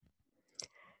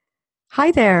Hi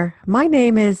there, my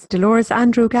name is Dolores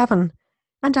Andrew Gavin,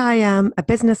 and I am a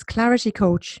business clarity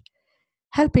coach,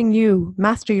 helping you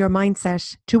master your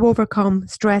mindset to overcome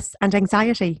stress and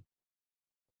anxiety.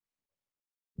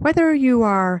 Whether you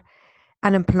are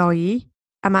an employee,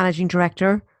 a managing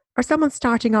director, or someone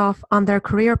starting off on their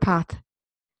career path,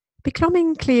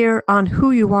 becoming clear on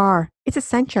who you are is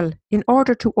essential in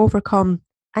order to overcome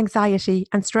anxiety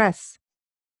and stress.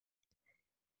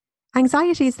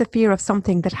 Anxiety is the fear of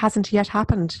something that hasn't yet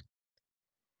happened.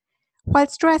 While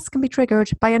stress can be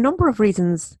triggered by a number of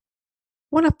reasons,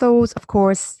 one of those, of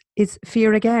course, is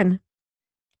fear again.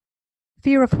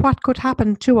 Fear of what could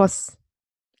happen to us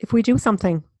if we do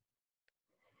something.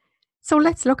 So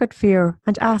let's look at fear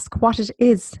and ask what it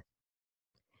is.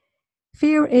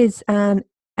 Fear is an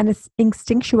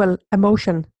instinctual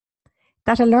emotion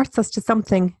that alerts us to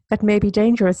something that may be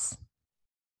dangerous.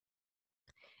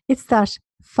 It's that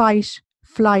fight,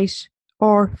 flight,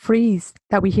 or freeze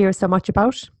that we hear so much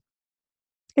about.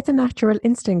 It's a natural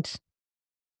instinct.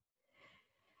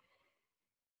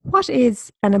 What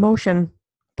is an emotion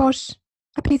but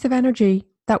a piece of energy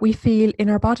that we feel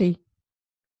in our body?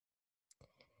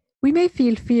 We may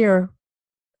feel fear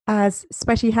as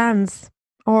sweaty hands,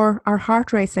 or our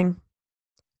heart racing,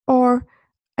 or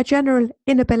a general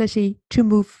inability to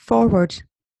move forward.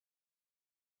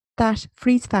 That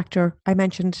freeze factor I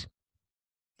mentioned.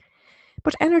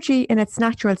 But energy in its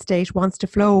natural state wants to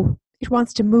flow, it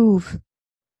wants to move.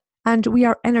 And we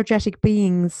are energetic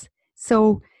beings,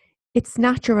 so it's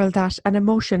natural that an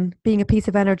emotion, being a piece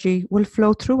of energy, will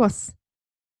flow through us.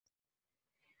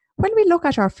 When we look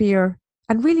at our fear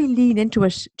and really lean into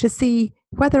it to see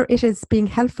whether it is being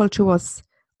helpful to us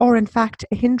or in fact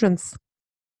a hindrance,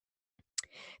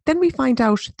 then we find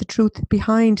out the truth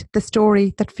behind the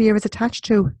story that fear is attached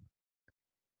to.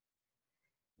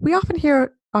 We often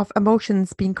hear of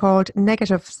emotions being called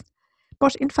negatives,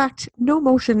 but in fact, no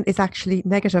emotion is actually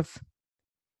negative.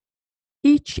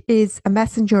 Each is a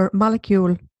messenger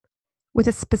molecule with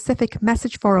a specific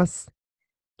message for us,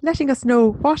 letting us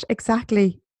know what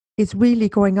exactly is really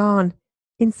going on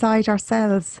inside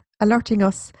ourselves, alerting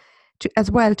us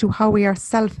as well to how we are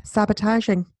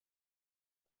self-sabotaging.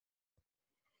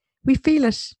 We feel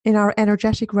it in our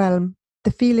energetic realm,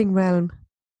 the feeling realm.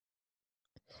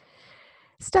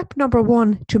 Step number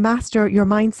 1 to master your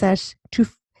mindset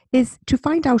is to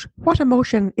find out what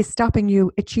emotion is stopping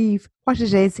you achieve what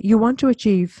it is you want to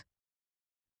achieve.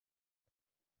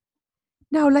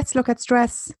 Now let's look at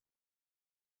stress.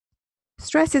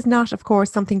 Stress is not, of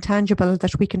course, something tangible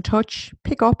that we can touch,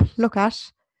 pick up, look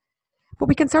at, but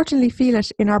we can certainly feel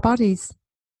it in our bodies.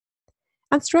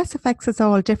 And stress affects us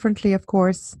all differently, of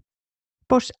course,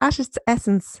 but at its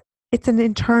essence, it's an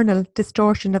internal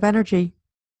distortion of energy.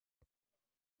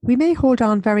 We may hold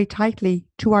on very tightly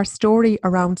to our story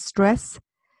around stress,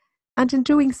 and in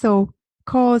doing so,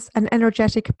 cause an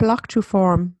energetic block to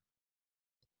form.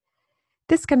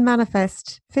 This can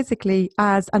manifest physically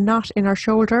as a knot in our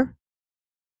shoulder,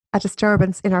 a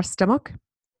disturbance in our stomach,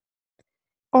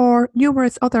 or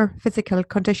numerous other physical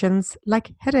conditions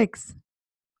like headaches.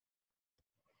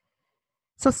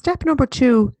 So step number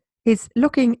 2 is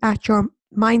looking at your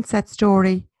mindset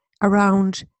story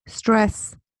around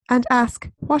stress and ask,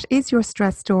 what is your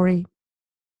stress story?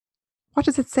 What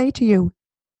does it say to you?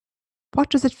 What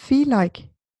does it feel like?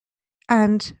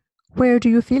 And where do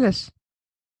you feel it?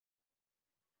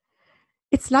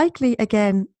 It's likely,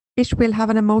 again, it will have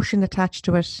an emotion attached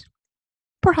to it.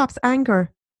 Perhaps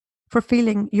anger for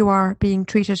feeling you are being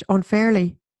treated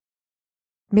unfairly.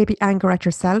 Maybe anger at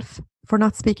yourself for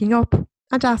not speaking up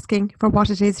and asking for what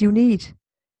it is you need.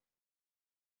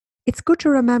 It's good to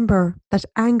remember that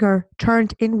anger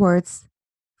turned inwards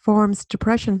forms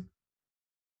depression.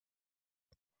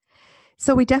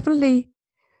 So we definitely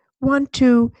want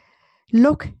to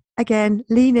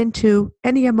lean into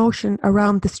any emotion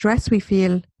around the stress we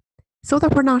feel so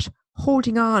that we're not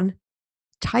holding on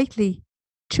tightly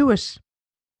to it,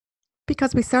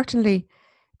 because we certainly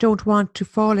don't want to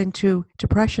fall into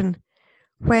depression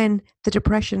when the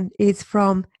depression is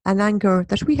from an anger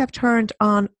that we have turned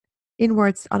on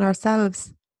inwards on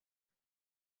ourselves.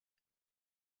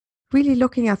 Really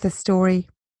looking at this story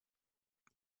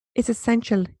is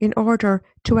essential in order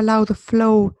to allow the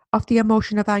flow of the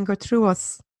emotion of anger through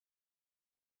us.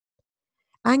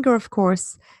 Anger, of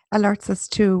course, alerts us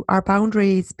to our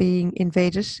boundaries being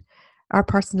invaded, our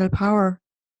personal power,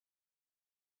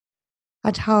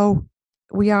 and how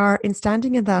we are in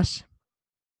standing in that.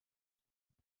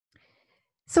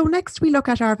 So next we look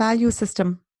at our value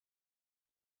system.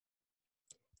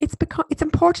 It's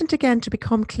important again to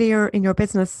become clear in your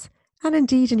business and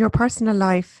indeed in your personal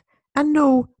life and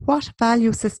know what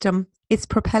value system is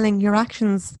propelling your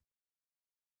actions.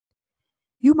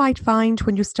 You might find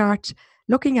when you start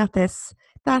looking at this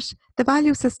that the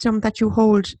value system that you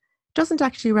hold doesn't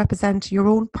actually represent your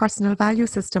own personal value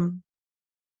system.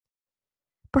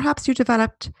 Perhaps you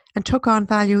developed and took on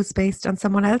values based on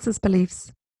someone else's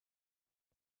beliefs.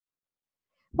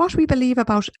 What we believe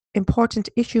about important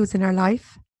issues in our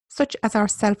life, such as our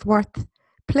self-worth,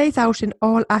 plays out in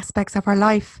all aspects of our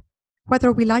life,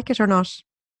 whether we like it or not.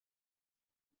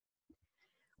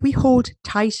 We hold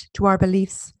tight to our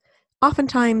beliefs,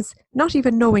 oftentimes not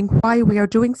even knowing why we are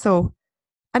doing so,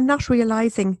 and not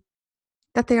realizing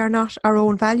that they are not our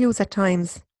own values at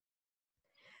times.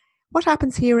 What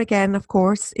happens here again, of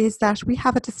course, is that we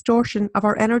have a distortion of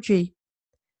our energy,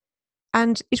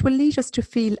 and it will lead us to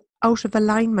feel out of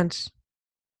alignment.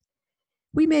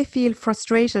 We may feel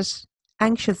frustrated,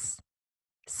 anxious,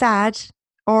 sad,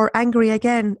 or angry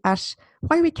again at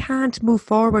why we can't move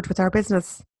forward with our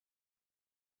business.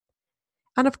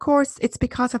 And of course, it's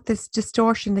because of this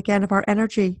distortion again of our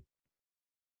energy.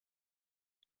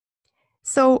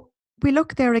 So we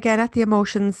look there again at the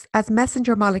emotions as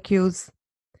messenger molecules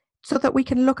so that we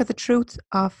can look at the truth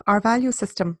of our value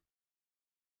system.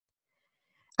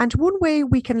 And one way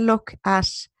we can look at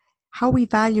how we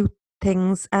value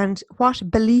things and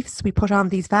what beliefs we put on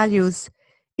these values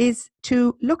is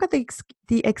to look at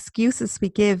the excuses we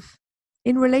give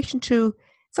in relation to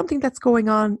something that's going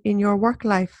on in your work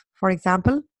life, for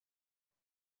example.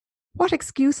 What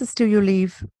excuses do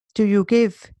you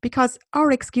give? Because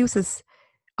our excuses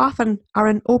often are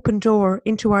an open door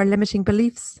into our limiting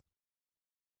beliefs.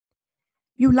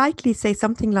 You likely say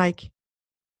something like,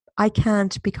 I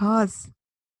can't because.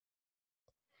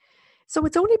 So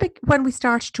it's only when we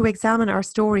start to examine our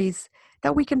stories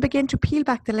that we can begin to peel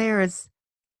back the layers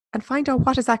and find out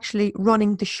what is actually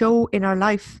running the show in our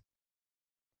life.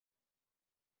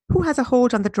 Who has a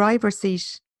hold on the driver's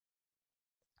seat?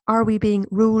 Are we being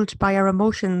ruled by our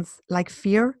emotions like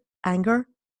fear, anger,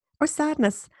 or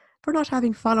sadness for not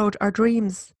having followed our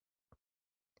dreams?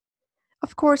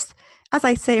 Of course, as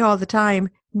I say all the time,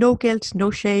 no guilt,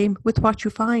 no shame with what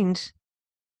you find.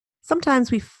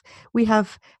 Sometimes we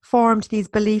have formed these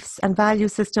beliefs and value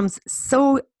systems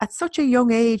at such a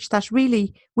young age that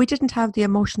really we didn't have the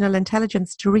emotional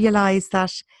intelligence to realize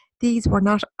that these were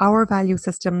not our value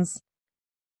systems.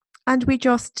 And we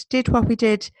just did what we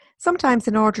did, sometimes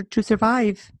in order to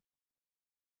survive.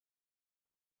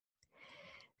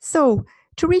 So,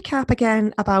 to recap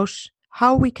again about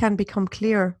how we can become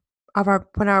clear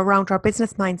around our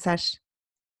business mindset.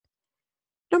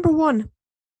 Number 1,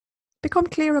 become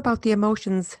clear about the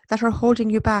emotions that are holding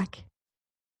you back.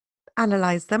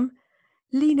 Analyze them,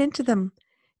 lean into them,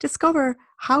 discover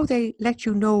how they let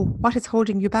you know what is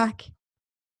holding you back.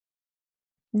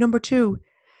 Number 2,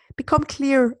 become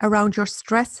clear around your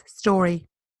stress story.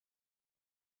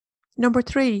 Number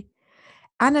 3,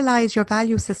 analyze your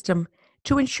value system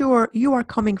to ensure you are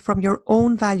coming from your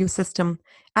own value system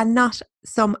and not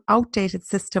some outdated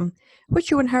system which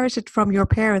you inherited from your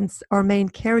parents or main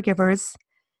caregivers,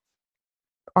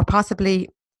 or possibly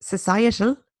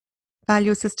societal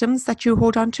value systems that you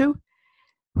hold on to,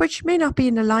 which may not be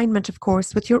in alignment, of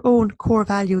course, with your own core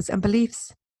values and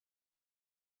beliefs.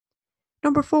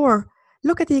 Number 4,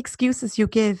 look at the excuses you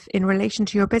give in relation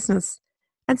to your business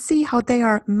and see how they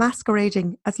are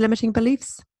masquerading as limiting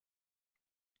beliefs.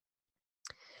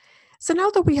 So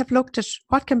now that we have looked at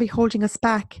what can be holding us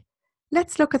back,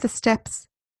 let's look at the steps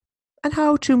and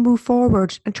how to move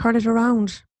forward and turn it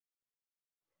around.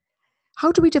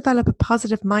 How do we develop a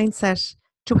positive mindset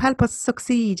to help us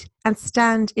succeed and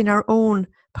stand in our own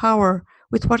power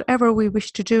with whatever we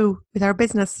wish to do with our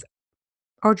business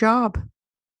or job?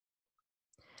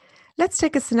 Let's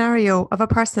take a scenario of a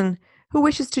person who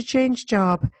wishes to change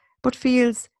job but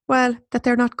feels, well, that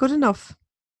they're not good enough.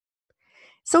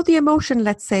 So the emotion,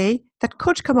 let's say, that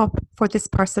could come up for this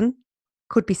person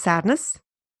could be sadness,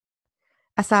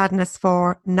 a sadness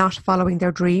for not following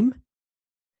their dream.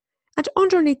 And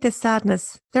underneath this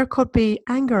sadness, there could be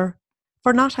anger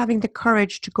for not having the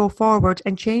courage to go forward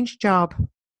and change job.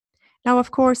 Now, of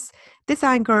course, this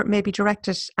anger may be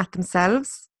directed at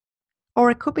themselves, or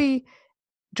it could be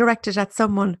directed at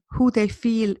someone who they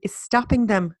feel is stopping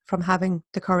them from having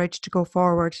the courage to go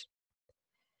forward.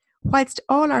 Whilst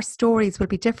all our stories will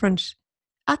be different,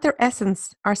 at their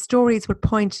essence, our stories will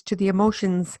point to the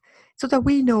emotions so that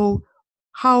we know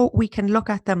how we can look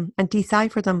at them and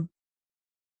decipher them.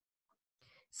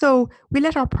 So we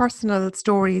let our personal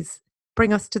stories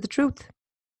bring us to the truth.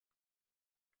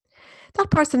 That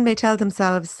person may tell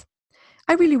themselves,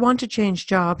 I really want to change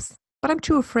jobs, but I'm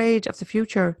too afraid of the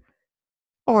future.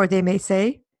 Or they may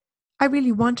say, I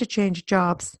really want to change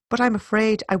jobs, but I'm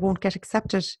afraid I won't get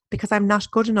accepted because I'm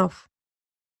not good enough.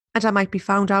 And I might be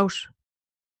found out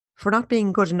for not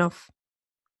being good enough.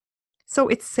 So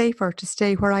it's safer to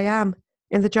stay where I am,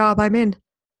 in the job I'm in.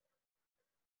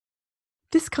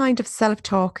 This kind of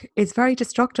self-talk is very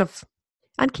destructive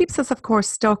and keeps us, of course,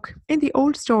 stuck in the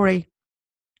old story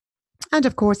and,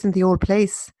 of course, in the old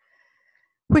place,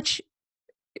 which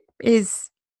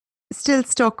is still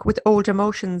stuck with old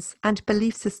emotions and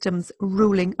belief systems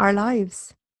ruling our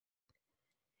lives.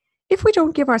 If we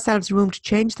don't give ourselves room to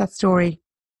change that story,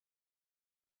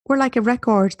 we're like a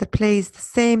record that plays the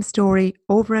same story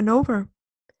over and over.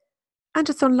 And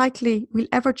it's unlikely we'll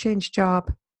ever change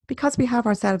job because we have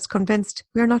ourselves convinced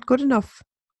we are not good enough.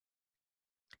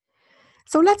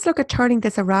 So let's look at turning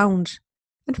this around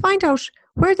and find out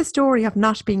where the story of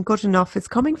not being good enough is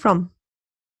coming from.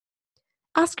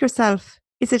 Ask yourself,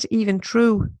 is it even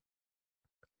true?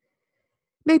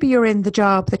 Maybe you're in the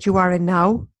job that you are in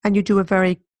now and you do a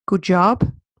very good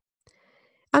job.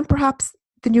 And perhaps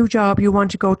the new job you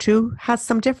want to go to has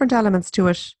some different elements to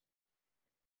it.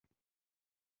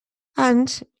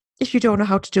 And if you don't know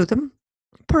how to do them,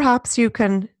 perhaps you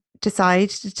can decide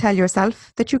to tell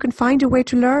yourself that you can find a way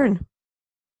to learn.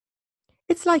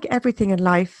 It's like everything in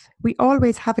life, we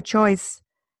always have a choice.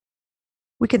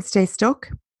 We can stay stuck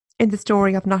in the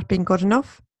story of not being good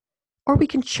enough, or we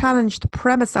can challenge the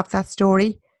premise of that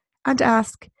story and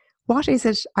ask, what is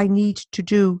it I need to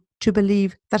do to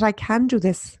believe that I can do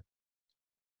this?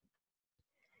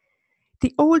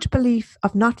 The old belief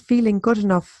of not feeling good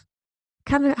enough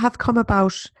can have come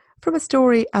about from a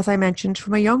story, as I mentioned,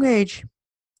 from a young age.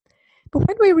 But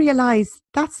when we realise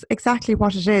that's exactly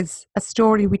what it is, a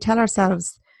story we tell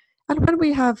ourselves, and when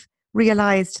we have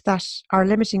realised that our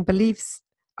limiting beliefs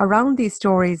around these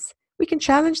stories, we can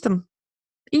challenge them,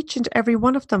 each and every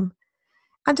one of them,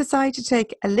 and decide to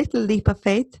take a little leap of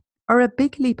faith or a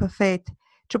big leap of faith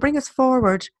to bring us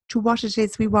forward to what it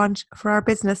is we want for our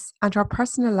business and our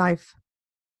personal life.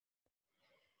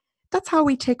 That's how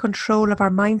we take control of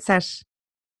our mindset.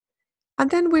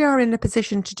 And then we are in a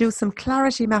position to do some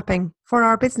clarity mapping for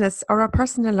our business or our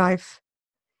personal life,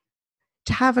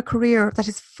 to have a career that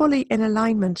is fully in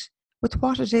alignment with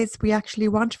what it is we actually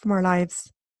want from our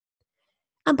lives.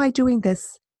 And by doing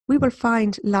this, we will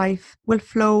find life will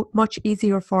flow much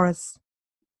easier for us.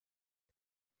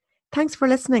 Thanks for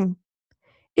listening.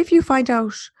 If you want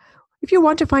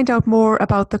to find out more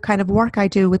about the kind of work I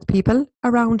do with people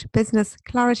around business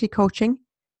clarity coaching,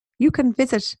 you can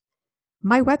visit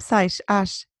my website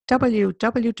at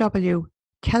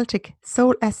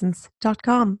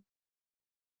www.celticsoulessence.com.